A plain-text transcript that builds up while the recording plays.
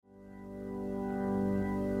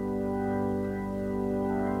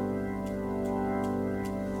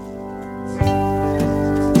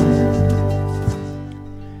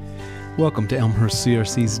Welcome to Elmhurst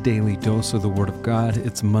CRC's Daily Dose of the Word of God.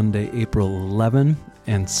 It's Monday, April 11,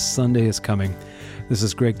 and Sunday is coming. This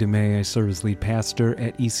is Greg DeMay. I serve as lead pastor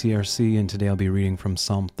at ECRC, and today I'll be reading from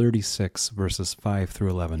Psalm 36, verses 5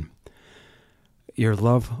 through 11. Your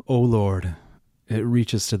love, O Lord, it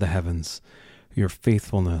reaches to the heavens. Your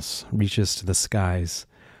faithfulness reaches to the skies.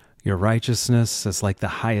 Your righteousness is like the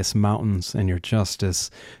highest mountains, and your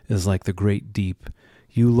justice is like the great deep.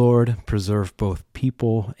 You, Lord, preserve both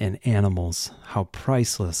people and animals. How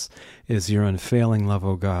priceless is your unfailing love,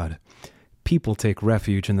 O God. People take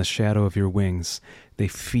refuge in the shadow of your wings. They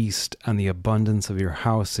feast on the abundance of your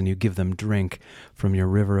house, and you give them drink from your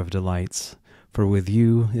river of delights. For with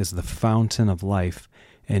you is the fountain of life,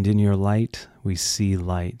 and in your light we see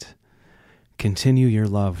light. Continue your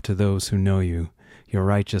love to those who know you, your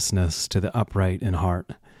righteousness to the upright in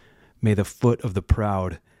heart. May the foot of the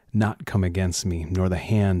proud not come against me, nor the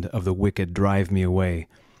hand of the wicked drive me away.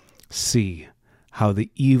 See how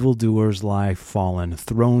the evildoers lie fallen,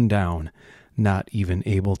 thrown down, not even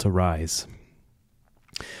able to rise.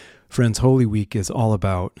 Friends, Holy Week is all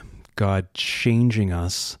about God changing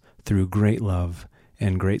us through great love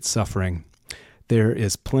and great suffering. There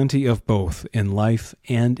is plenty of both in life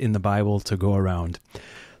and in the Bible to go around.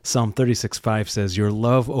 Psalm 36:5 says, Your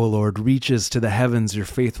love, O Lord, reaches to the heavens, your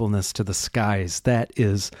faithfulness to the skies. That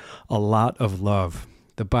is a lot of love.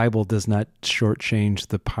 The Bible does not shortchange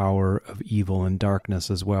the power of evil and darkness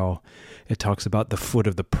as well. It talks about the foot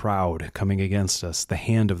of the proud coming against us, the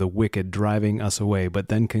hand of the wicked driving us away, but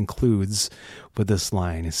then concludes with this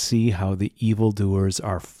line, See how the evildoers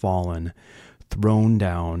are fallen, thrown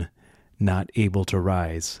down, not able to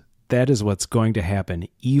rise. That is what's going to happen.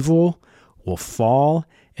 Evil will fall,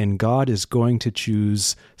 and God is going to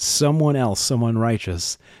choose someone else, someone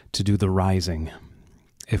righteous, to do the rising.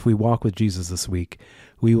 If we walk with Jesus this week,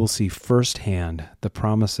 we will see firsthand the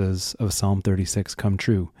promises of Psalm 36 come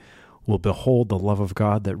true. We'll behold the love of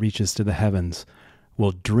God that reaches to the heavens.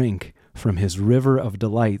 We'll drink from his river of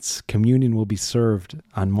delights. Communion will be served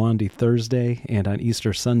on Maundy Thursday and on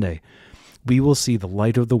Easter Sunday. We will see the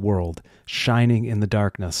light of the world shining in the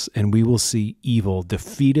darkness, and we will see evil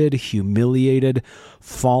defeated, humiliated,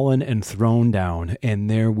 fallen, and thrown down, and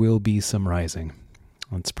there will be some rising.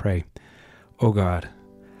 Let's pray. Oh God,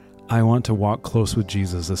 I want to walk close with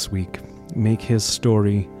Jesus this week. Make his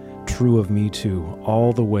story true of me too,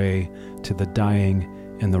 all the way to the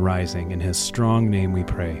dying and the rising. In his strong name we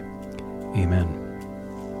pray. Amen.